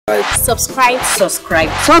Subscribe.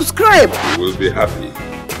 You will be happy.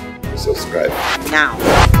 Subscribe Now.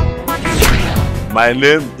 My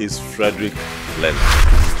name is Frederick Leonard,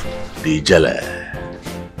 the Jelle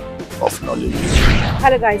of Nollywood.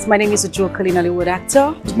 Hello guys, my name is Ugwuoke, Nollywood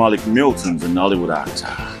actor. It's Malik Milton, the Nollywood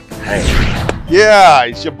actor. Hey. Yeah,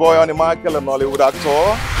 it's your boy Onyinye, a Nollywood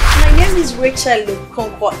actor. My name is Rachel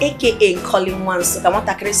Lukonko, aka Colin Wanso. I want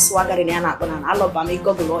to create swagger in Anapana. I love me.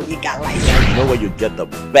 Google all you got like that. You know where you get the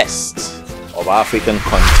best of African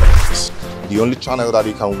content. The only channel that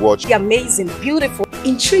you can watch Amazing, beautiful,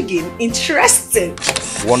 intriguing, interesting,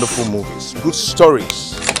 wonderful movies, good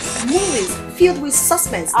stories, movies filled with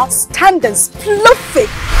suspense, outstanding, fluffy,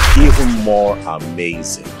 even more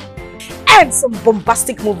amazing, and some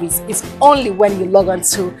bombastic movies. It's only when you log on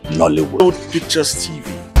to Nollywood Pictures TV.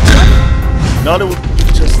 Nollywood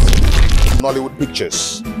Pictures TV. Nollywood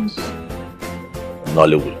Pictures.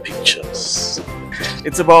 Nollywood Pictures.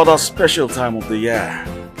 It's about a special time of the year.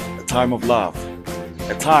 A time of love.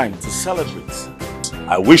 A time to celebrate.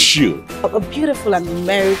 I wish you a beautiful and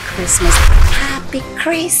Merry Christmas. Happy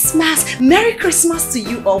Christmas. Merry Christmas to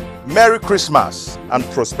you all. Merry Christmas and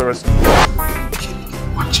prosperous.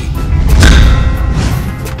 Keep watching.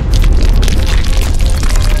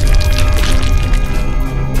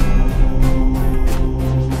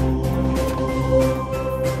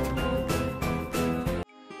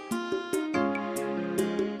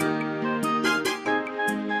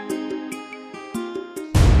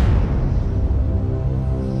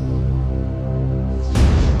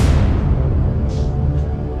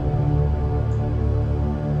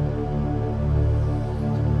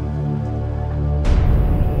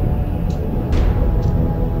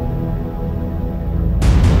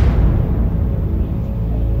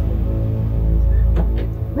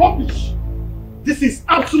 This is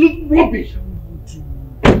absolute rubbish.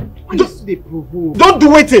 Don't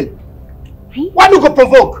do it. Why do you go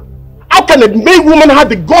provoke? How can a maid woman have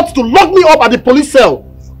the guts to lock me up at the police cell?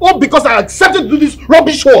 All because I accepted to do this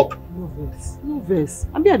rubbish work. No verse.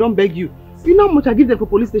 I mean, I don't beg you. You know how much I give them for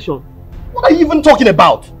police station? What are you even talking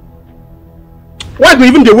about? Why do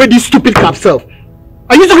you even wear this stupid cap self?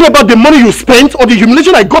 Are you talking about the money you spent or the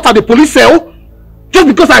humiliation I got at the police cell? Just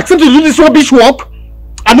because I accepted to do this rubbish work?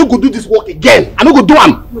 I no go do this work again. I no go do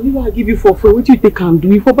am. Money I give you for free. What do you think I'm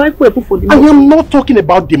doing? For buy for the money. I am not talking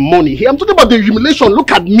about the money here. I'm talking about the humiliation.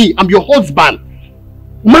 Look at me. I'm your husband.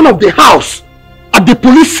 Man of the house. At the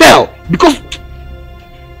police cell. Because...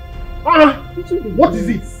 what is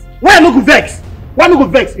it? Why I no go vex? Why no go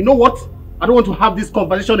vex? You know what? I don't want to have this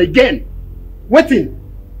conversation again. Waiting.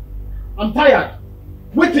 I'm tired.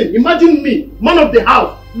 Waiting. Imagine me, man of the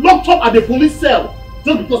house, locked up at the police cell.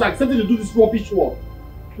 Just because I accepted to do this rubbish work.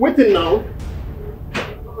 Waiting now.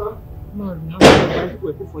 Man, how can I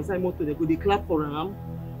put for inside motor? They go, they clap for him.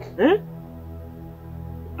 Eh?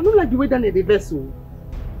 I don't like the way that they vessel.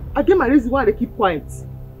 I get my reason why they keep quiet.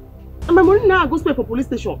 And my money now I go spend for police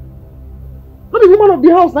station. Not the woman of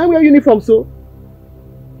the house now wear uniform so.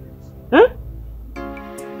 Eh?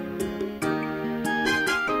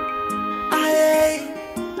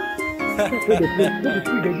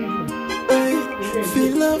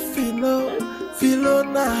 Philo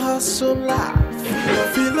na hustler,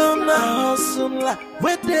 Philo na hustler.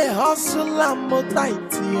 Where they hustler more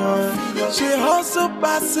tight, she hustle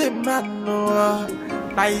pass man no.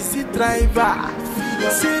 Taxi driver,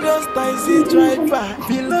 serious taxi driver.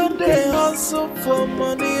 Philo they hustle for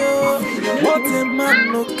money, oh. What a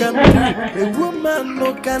man no can do, a woman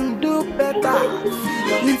no can do better.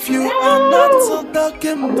 If you are not so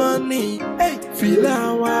talking money, hey,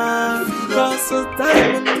 Philo, cause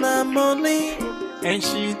time and money. And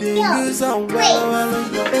she did use a well,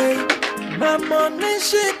 hey. My money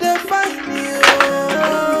she define you.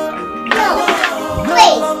 No,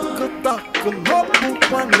 talk, the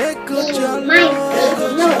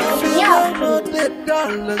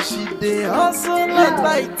dollar, she did hustle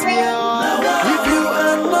like if you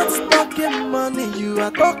are not talking money, you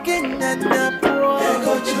are talking and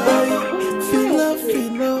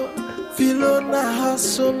Philo na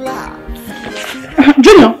hustler.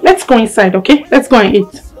 Junior, let's go inside, okay? Let's go and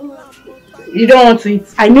eat. You don't want to eat.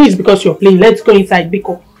 I know it's because you're playing. Let's go inside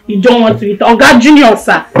because you don't want to eat. Oh God, Junior,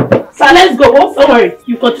 sir. Sir, let's go. Oh, don't worry.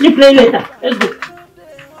 You continue playing later. Let's go.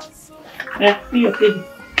 Yeah, see your baby.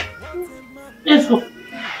 Let's go.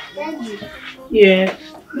 Yeah.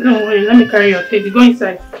 Don't worry. Let me carry your teddy. Go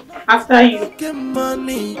inside. After you. I don't want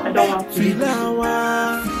to eat.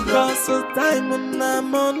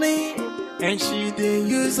 And she did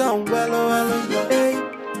use on well, hey.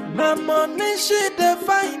 My money she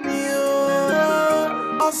define you.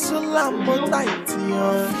 hustle I'm tight.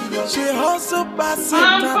 She hustle passing.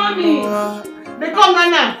 I'm coming. They come,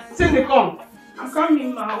 Nana. Say they come. I'm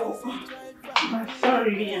coming now. I'm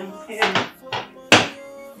sorry, I'm here.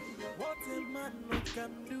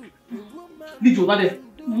 Leave over there.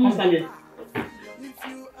 Come stand here.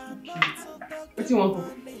 What do you want to cook?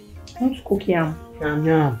 I want to cook yam.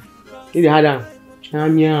 Yam. If you had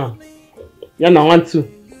yam. Yeah, I want to.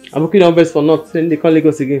 I'm looking on best for not. Then they can't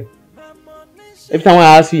Lagos again. Every time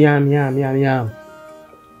I ask you yam.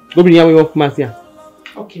 Go bring yam we walk mass here.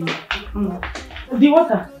 Okay. The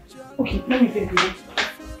water. Okay, let me take the water.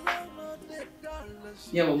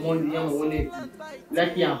 Yam money.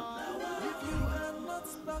 Like yam.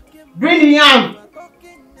 Bring the yam.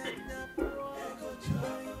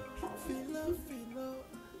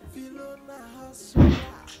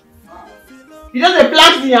 You just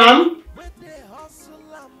plant the yam?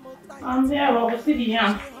 I'm there, I will see the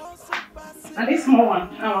yam. And this small one,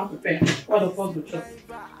 I want to prepare. What the fuck do chop?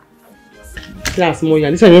 That's small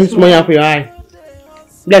yam. This one is small yam for your eye.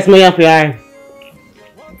 That's small yam for your eye.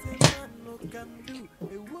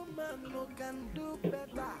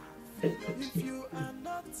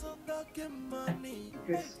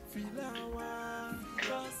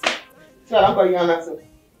 So I don't call you yam now.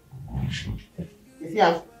 You see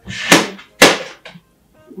yam?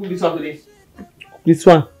 Cook this one today. This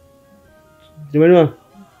one. The one.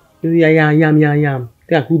 Yam.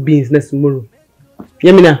 Then I cook beans next tomorrow.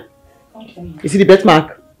 Hear me now? Okay. You see the bet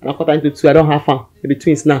mark? I'll cut into two. I don't have fun. Maybe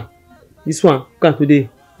twins now. This one, cook today.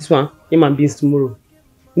 This one, yam and beans tomorrow.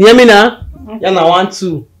 You hear me now? Okay. Yam, I want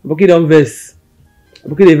two. Boki don't verse.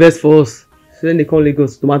 Boki they verse for us. So then they come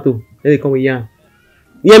Lagos, tomato. Then they come with yam.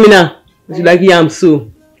 You hear me now? If you like yam,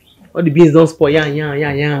 so all the beans don't spoil.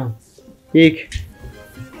 Yam. Take.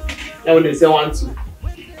 That when they say 1, 2.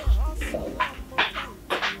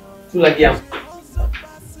 Two like yam.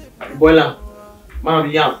 Boiler. Man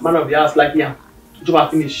of the house like yam. Chioma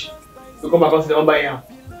finish. You come back and say they want buy yam.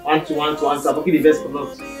 1, 2. I'm talking the best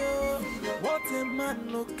product.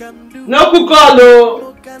 No cook all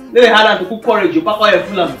though. Then they had to cook porridge. You pack all your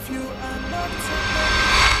full.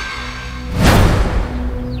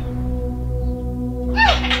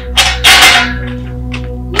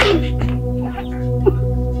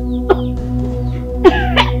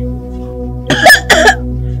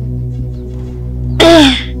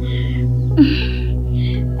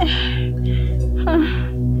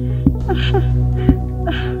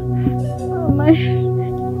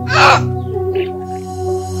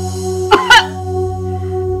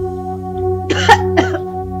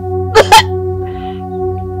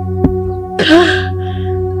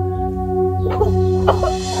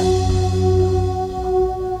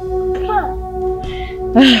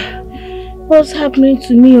 What's happening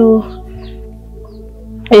to me?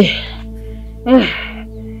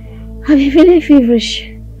 I'm feeling feverish.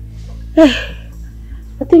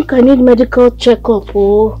 I think I need medical checkup.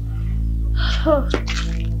 What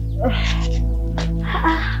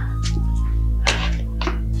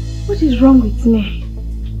is wrong with me?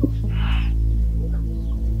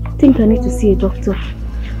 I think I need to see a doctor.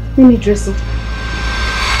 Let me dress up.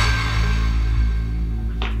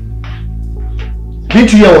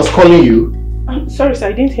 Didn't you hear I was calling you? I'm sorry, sir.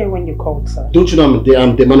 I didn't hear when you called, sir. Don't you know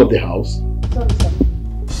I'm the man of the house? Sorry, sir.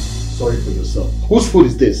 Sorry for yourself. Whose food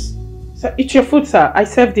is this? Sir, it's your food, sir. I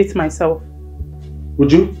served it myself.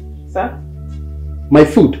 Would you? Sir? My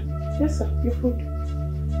food? Yes, sir. Your food.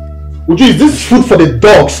 Would you? Is this food for the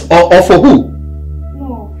dogs or for who?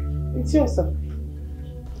 No, it's yours, sir.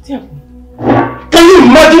 It's your food. Can you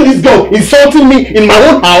imagine this girl insulting me in my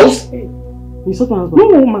own house? Hey. You insult my husband?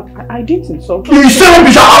 No, ma. I didn't insult you. You said I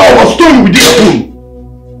was stolen with this spoon.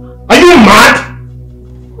 Are you mad?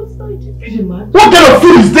 What's that? Are you mad? What kind of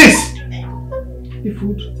food is this? The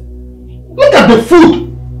food. Look at the food.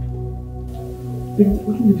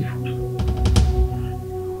 What do you mean the food?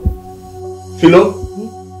 Philo,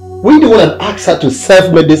 were you the one that asked her to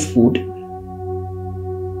serve me this food?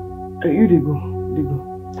 You they go.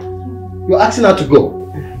 You're asking her to go?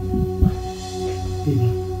 Baby,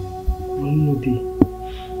 no day.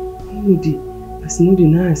 As no day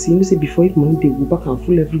now, I see you say before if money they go back and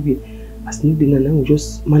full everywhere. As no day now, we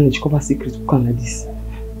just manage cover secrets to come like this.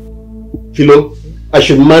 Philo, I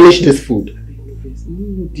should manage this food.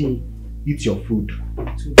 No day. Eat your food.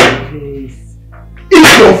 Yes.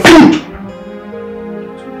 Eat your food!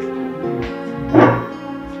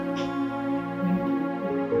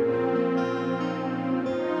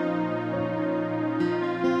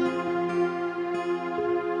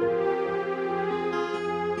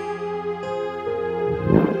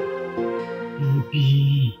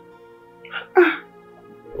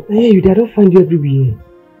 Hey, I don't find you everywhere.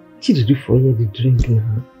 She did for you the drink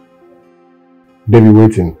now. Baby,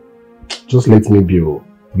 waiting. Just let me be. Oh.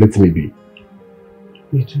 Let me be.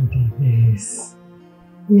 You do the best.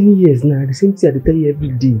 Many years now, the same thing I tell you every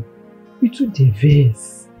day. You do the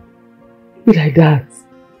best. Be like that.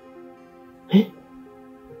 Eh?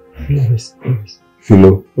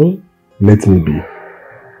 Philo, let me be.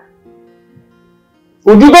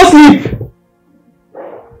 Would you go sleep?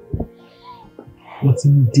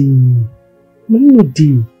 Nothing day. No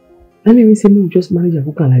day. Let me say we just manage a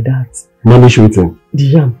cooker like that. Manage waiting. The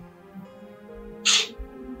yam.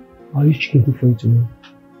 I'll use chicken cook for you tomorrow.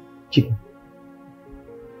 Chicken.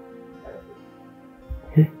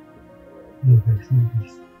 Eh? No vex, no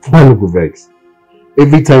vex. Why no go vex?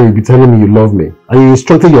 Every time you be telling me you love me and you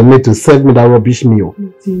instructed your mate to serve me that rubbish meal.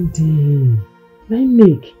 Nothing day. Let me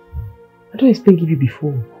make. I don't expect to give you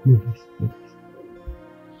before. No vex, no vex.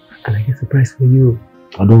 And I get a surprise for you.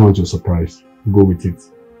 I don't want your surprise. Go with it.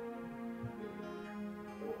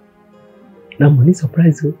 Now money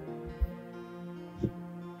surprise you.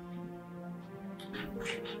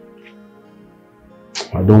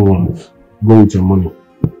 I don't want. Go with your money.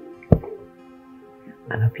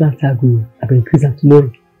 And I plan to go. I will increase that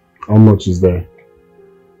tomorrow. How much is there?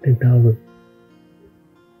 10,000.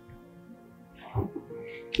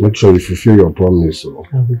 Make sure you fulfill your promise. So.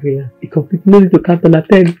 I will fulfill. You complete money to count on a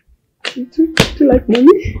 10. Do you like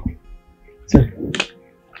money? Sorry.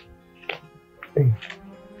 Hey.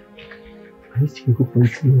 I need chicken cook for you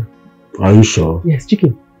tomorrow. Are you sure? Yes,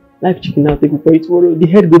 chicken. Live chicken now take for you tomorrow. The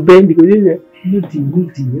head go bend because no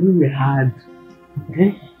deal. Anyway hard.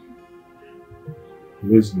 Okay?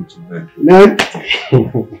 Let's go to bed. No.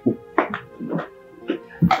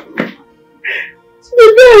 It's the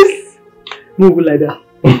best. Move like that.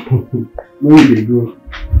 Where they go?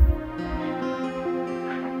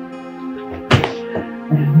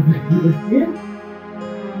 Yeah.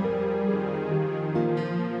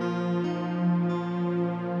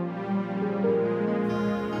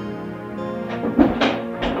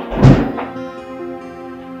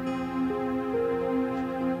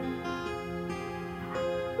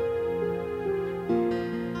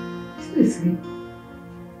 Sleep.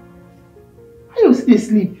 How you still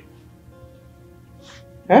sleep?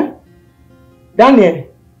 Huh? Daniel?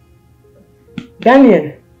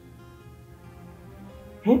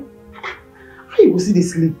 Huh? How you still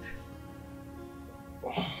sleep?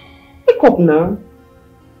 Wake up now.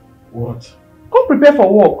 What? Come prepare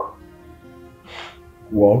for work.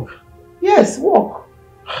 Work? Yes, work.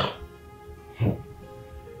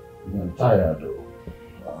 I'm tired though.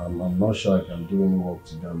 I'm not sure I can do any work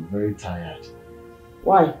today. I'm very tired.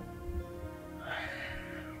 Why?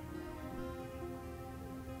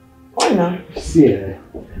 Why now? See,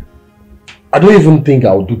 I don't even think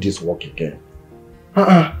I'll do this work again.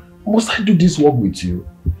 Must I do this work with you?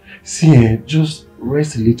 See, just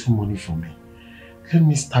raise a little money for me. Let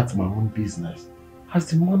me start my own business. As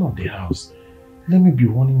the man of the house, let me be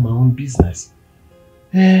running my own business.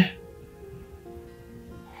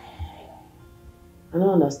 I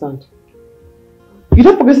don't understand. You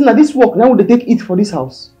don't forget that this work now will they take it for this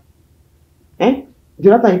house? The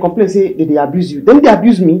other time you complain, say they abuse you. Then they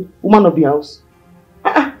abuse me, woman of the house.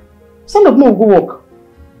 Stand up now, go work.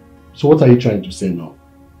 So what are you trying to say now?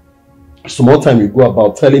 Some more time you go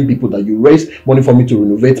about telling people that you raised money for me to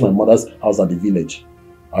renovate my mother's house at the village.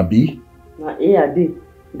 Abi? Nah, Ade. You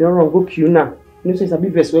don't run, go queue now. You know, so it's a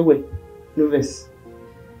bit verse, where? No verse.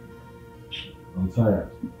 I'm tired.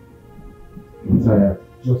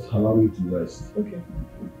 Just allow me to rest. Okay.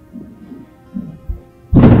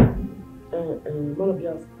 One of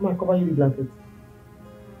yours. Come on, cover you with blanket.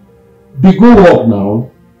 Be go up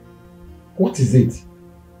now. What is it?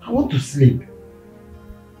 I want to sleep.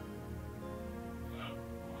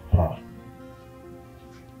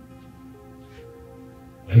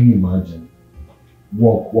 Can you imagine?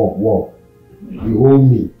 Walk. You owe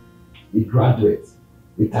me. A graduate.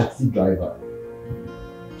 A taxi driver.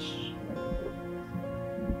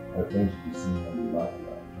 I think you see on the back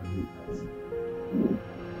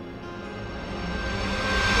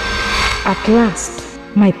At last,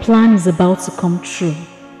 my plan is about to come true.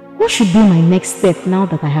 What should be my next step now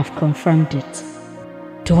that I have confirmed it?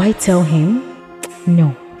 Do I tell him?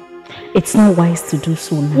 No, it's not wise to do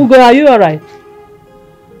so now. Ugo, are you alright?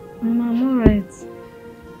 Mama, I'm alright.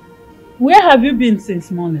 Where have you been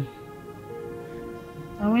since morning?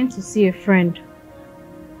 I went to see a friend.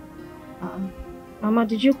 Mama,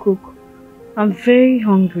 did you cook? I'm very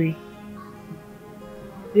hungry.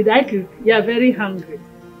 Did I cook? You are very hungry.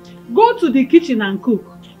 Go to the kitchen and cook.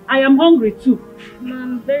 I am hungry too. Mama,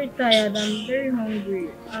 I'm very tired. I'm very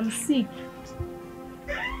hungry. I'm sick.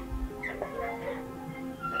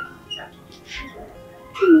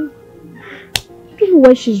 I don't know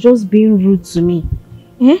why she's just being rude to me.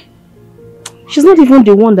 Eh? She's not even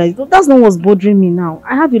the one that's not what's bothering me now.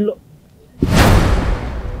 I have a lot.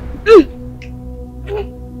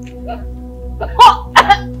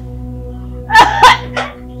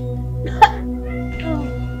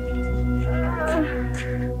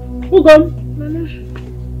 Ugwuoke,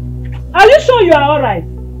 are you sure you are alright?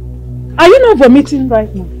 Are you not vomiting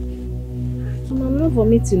right now? Mama, I'm not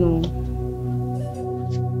vomiting, no.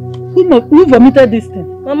 Who vomited this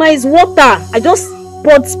thing? Mama, it's water. I just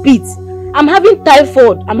poured spit. I'm having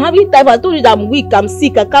typhoid. I told you that I'm weak, I'm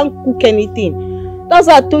sick, I can't cook anything. That's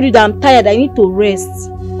why I told you that I'm tired. I need to rest.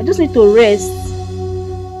 I just need to rest.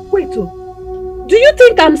 Wait, do you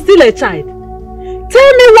think I'm still a child?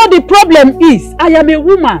 Tell me what the problem is. I am a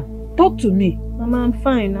woman. Talk to me. Mama, I'm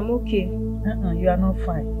fine. I'm okay. You are not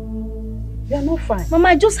fine. You are not fine. Mama,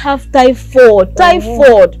 I just have typhoid.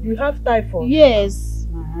 Typhoid. You have typhoid? Yes.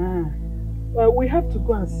 Well, we have to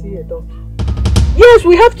go and see a doctor. Yes,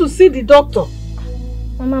 we have to see the doctor.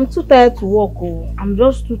 Mama, I'm too tired to walk. Oh. I'm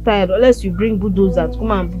just too tired. Unless you bring bulldozer to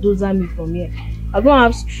come and bulldozer me from here. I don't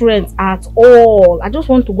have strength at all. I just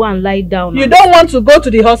want to go and lie down. You don't want to go to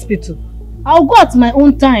the hospital? I'll go at my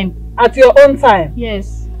own time. At your own time?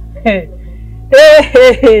 Yes. Hey.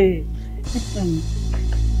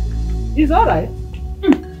 It's alright.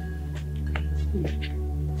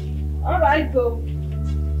 Alright, go.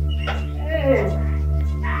 Hey.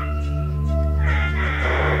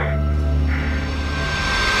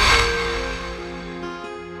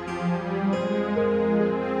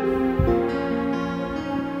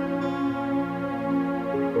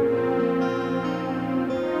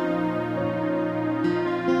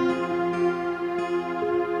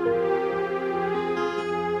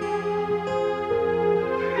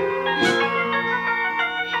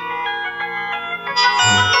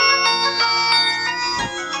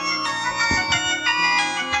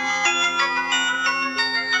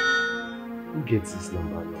 Gets this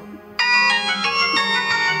number now.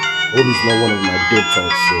 Hope it's not one of my dead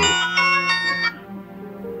talks, so.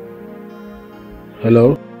 Hello?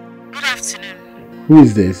 Good afternoon. Who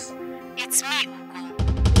is this? It's me,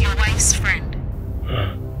 Ugo, your wife's friend.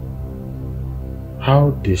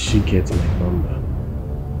 How did she get my number?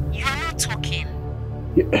 You are not talking.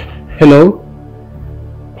 Hello?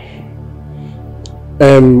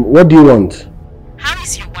 What do you want? How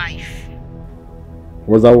is your wife?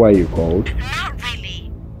 Was that why you called? Not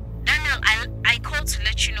really. Daniel, I called to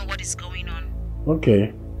let you know what is going on.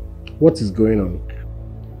 Okay. What is going on?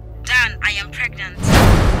 Dan, I am pregnant.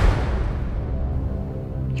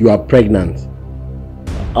 You are pregnant?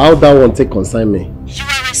 How that one take concern me? You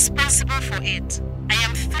are responsible for it. I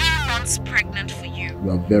am 3 months pregnant for you.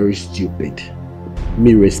 You are very stupid.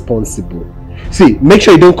 Me responsible. See, make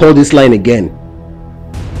sure you don't call this line again.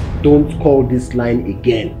 Don't call this line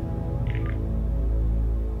again.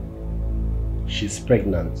 She's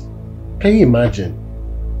pregnant. Can you imagine?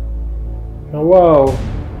 Oh, wow.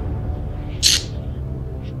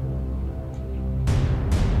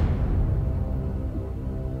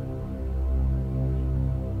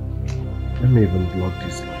 Let me even block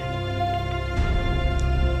this line.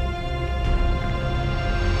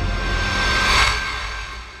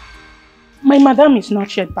 My madam is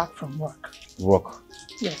not yet back from work. Work?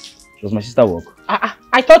 Yes. Does my sister work?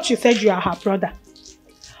 I thought you said you are her brother.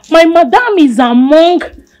 My madam is among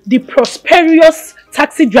the prosperous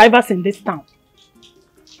taxi drivers in this town.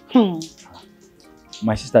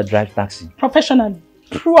 My sister drives taxi. Professionally.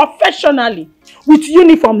 With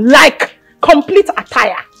uniform, like complete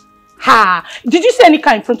attire. Ha! Did you see any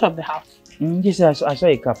car in front of the house? Yes, I saw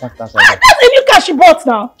a car parked outside. That's a new car she bought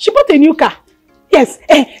now. She bought a new car. Yes,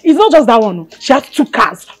 it's not just that one. She has 2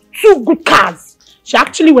 cars. 2 good cars. She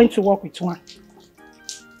actually went to work with one.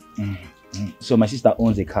 So my sister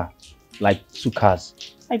owns a car, like 2 cars.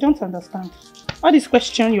 I don't understand. All this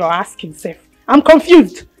question you're asking, Seth. I'm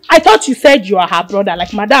confused. I thought you said you are her brother,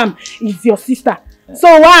 like madam is your sister. So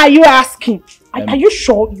why are you asking? Are you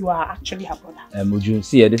sure you are actually her brother? Uju,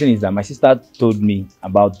 see, the thing is that my sister told me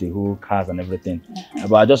about the whole cars and everything.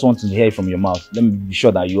 But I just want to hear it from your mouth. Let me be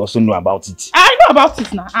sure that you also know about it. I know about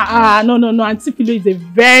it now. No. Auntie Philo is a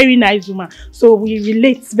very nice woman. So we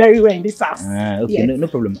relate very well in this house. Okay, yes. No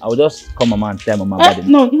problem. I will just call mama and tell mama about it.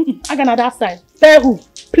 No, I got that side. Tell who?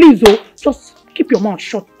 Please, just keep your mouth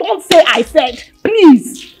shut. Don't say I said.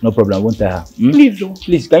 Please. No problem. I won't tell her. Please,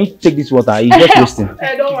 Please, can you take this water? It's just wasting.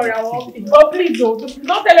 Don't worry, I won't. But please,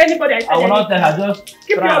 don't tell anybody I said. I will not tell her. Just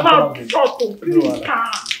keep your mouth shut. Please.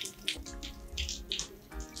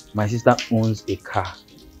 My sister owns a car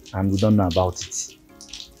and we don't know about it.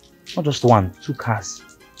 Not just 1, 2 cars.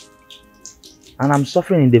 and I'm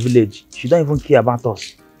suffering in the village. She don't even care about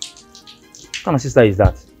us. What kind of sister is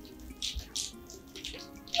that?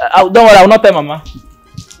 Don't worry, I will not tell Mama.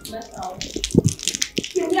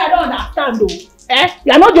 I don't understand though.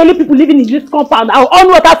 You are not the only people living in this compound. I will on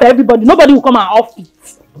water for everybody. Nobody will come and off it.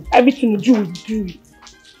 Everything you do will do it.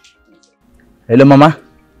 Hello, Mama.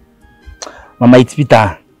 Mama, it's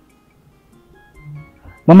Peter.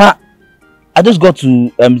 Mama, I just got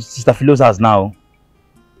to Sister Philo's house now.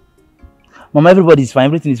 Mama, everybody is fine,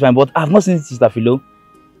 everything is fine, but I've not seen Sister Philo.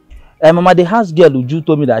 Mama, the house girl Uju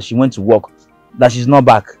told me that she went to work, that she's not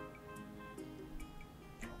back.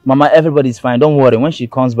 Mama, everybody is fine, don't worry. When she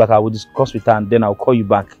comes back, I will discuss with her and then I'll call you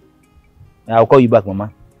back. I'll call you back,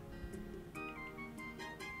 Mama.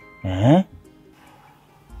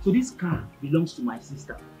 So this car belongs to my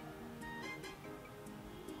sister.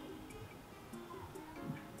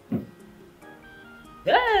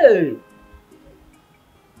 Hey!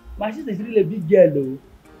 My sister is really a big girl though.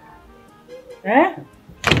 Hey!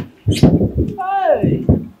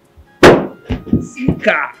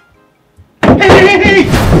 Sika! Hey!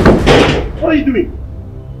 What are you doing?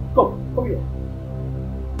 Come here.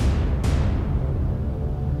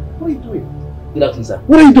 What are you doing? Good afternoon, sir.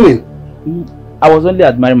 What are you doing? I was only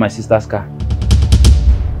admiring my sister's car.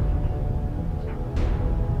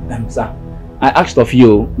 Sir, I asked of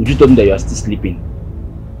you, would you tell me that you are still sleeping?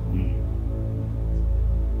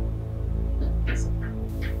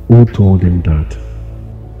 Who told him that?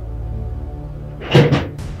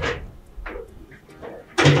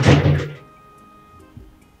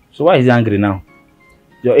 So why is he angry now?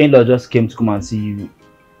 Your in-law just came to come and see you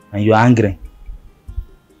and you're angry.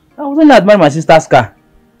 I was only admiring my sister's car.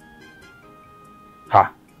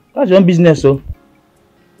 Ha! That's your own business, so.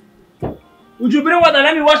 Would you bring water and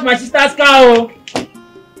let me wash my sister's car? Oh?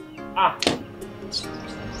 Ah!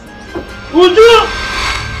 Would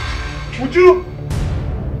you?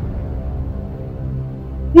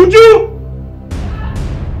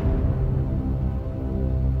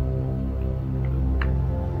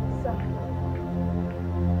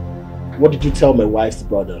 What did you tell my wife's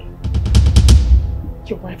brother?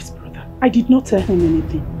 Your wife's brother? I did not tell him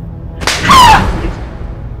anything.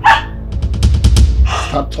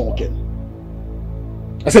 Start talking.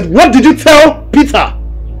 I said, what did you tell Peter?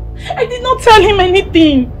 I did not tell him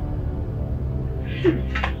anything.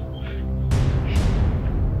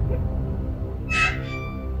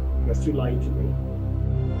 You're still lying to me.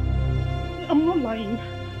 I'm not lying.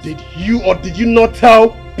 Did you or did you not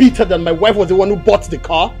tell Peter that my wife was the one who bought the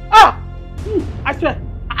car? I swear,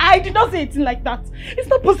 I did not say a thing like that. It's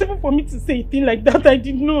not possible for me to say a thing like that. I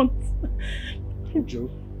did not. Joe,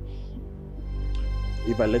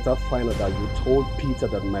 if I later find out that you told Peter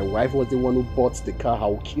that my wife was the one who bought the car, I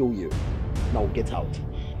will kill you. Now get out.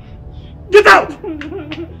 Get out! Stupid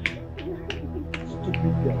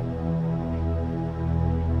girl.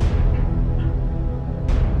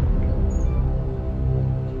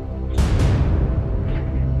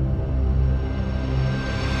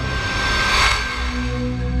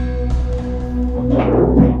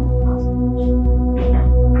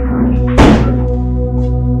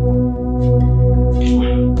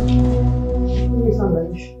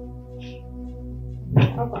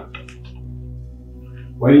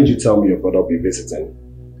 Why didn't you tell me your brother will be visiting?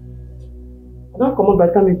 I don't come out by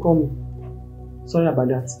the time you call me. Sorry about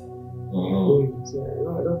that. I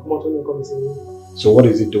don't come out when you come see me. So what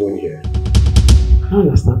is he doing here? I don't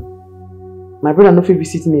understand. My brother not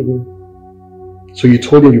visit me again. So you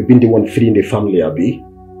told him you've been the one feeding the family, Abi?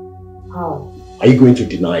 How? Are you going to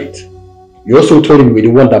deny it? You also told him you were the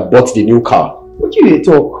one that bought the new car. What you dey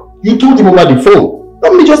talk? You told him over the phone.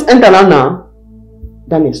 Let me just enter now.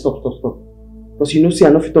 Daniel, stop. Because you know, see, I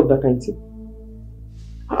don't fit up that kind of thing.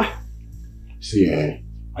 See,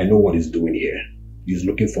 I know what he's doing here. He's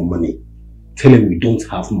looking for money. Tell him we don't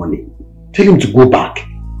have money. Tell him to go back.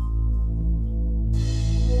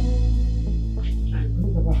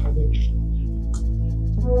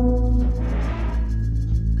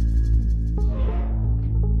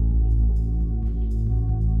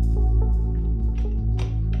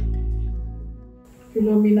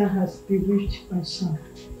 Philomena has bewitched my son.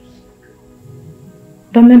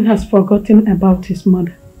 Daniel has forgotten about his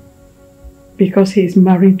mother because he is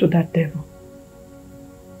married to that devil.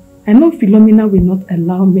 I know Philomena will not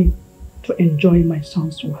allow me to enjoy my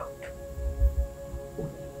son's wealth.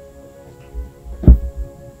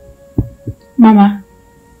 Mama,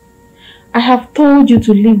 I have told you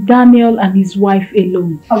to leave Daniel and his wife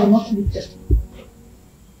alone. I will not leave them.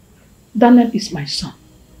 Daniel is my son.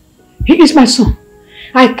 He is my son.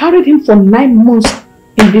 I carried him for 9 months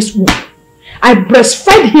in this womb. I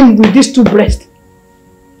breastfed him with these 2 breasts.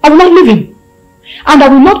 I will not leave him. And I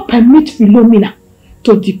will not permit Philomena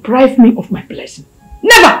to deprive me of my blessing.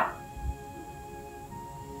 Never!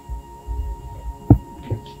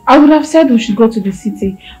 I would have said we should go to the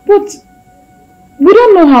city, but we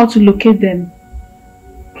don't know how to locate them.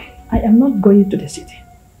 I am not going to the city.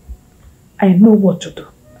 I know what to do.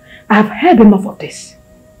 I have heard enough of this.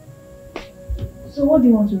 So what do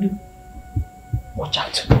you want to do? Watch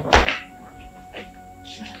out.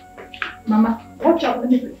 Mama, watch out.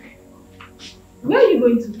 Where are you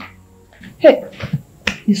going to? Hey,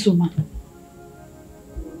 this woman.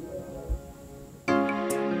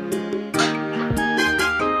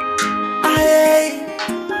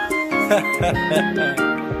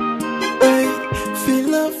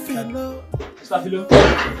 Philo. Sister Philo.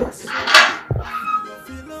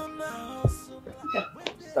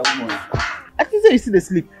 Sister, good morning. I think you still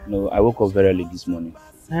asleep. No, I woke up very early this morning.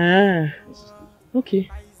 Ah, okay.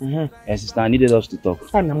 Yes, sister, I needed us to talk.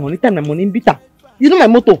 Time na money, bitter. You know my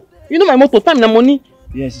motto. Time na money.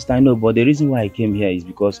 Yes, sister, I know, but the reason why I came here is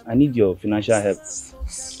because I need your financial help.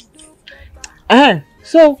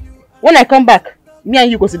 So, when I come back, me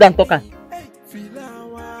and you go sit down talk.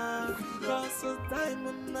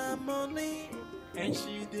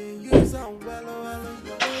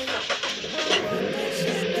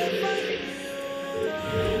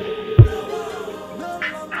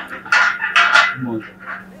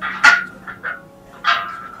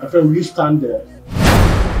 My friend, will you stand there?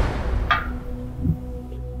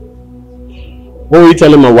 What were you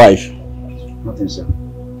telling my wife? Nothing, sir.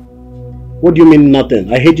 What do you mean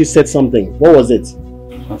nothing? I heard you said something. What was it?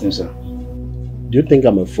 Nothing, sir. Do you think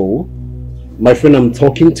I'm a fool? My friend, I'm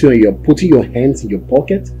talking to you and you're putting your hands in your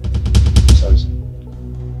pocket? Sorry, sir.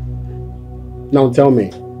 Now tell me,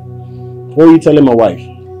 what were you telling my wife?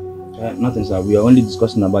 Nothing, sir. We are only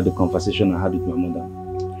discussing about the conversation I had with my mother.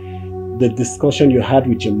 The discussion you had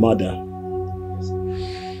with your mother?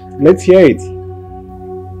 Let's hear it.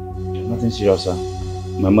 Nothing serious, sir.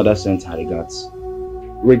 My mother sent her regards.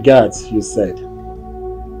 Regards, you said?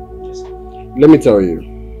 Yes, sir. Let me tell you.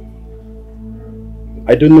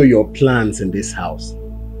 I don't know your plans in this house.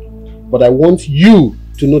 But I want you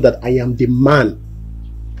to know that I am the man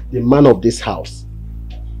of this house.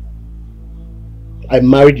 I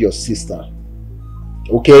married your sister.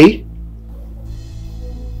 Okay?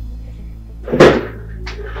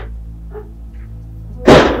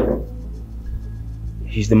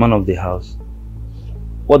 He's the man of the house.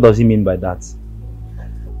 What does he mean by that?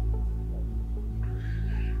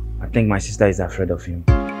 I think my sister is afraid of him.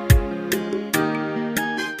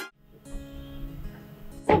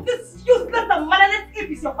 So this useless and mannerless imp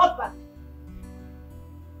is your husband?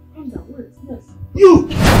 You!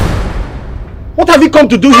 What have you come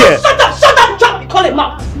to do here? Shut up, John! Call him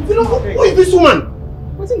out! You know, who is this woman?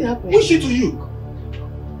 What's happening? Who is she to you?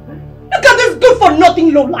 Look at this good for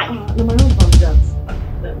nothing low life! No, my husband,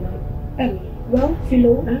 Well,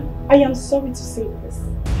 Philo, I am sorry to say this,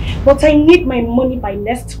 but I need my money by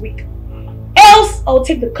next week. Else, I'll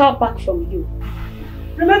take the car back from you.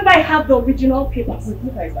 Remember, I have the original papers.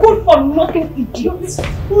 Good for nothing idiots.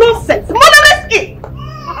 Nonsense. Motherless imp!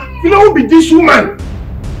 Philo, who be this woman?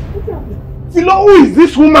 Philo, who is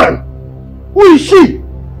this woman? Who is she?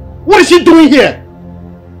 What is she doing here?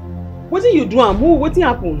 What did you do? What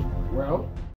happened? Well,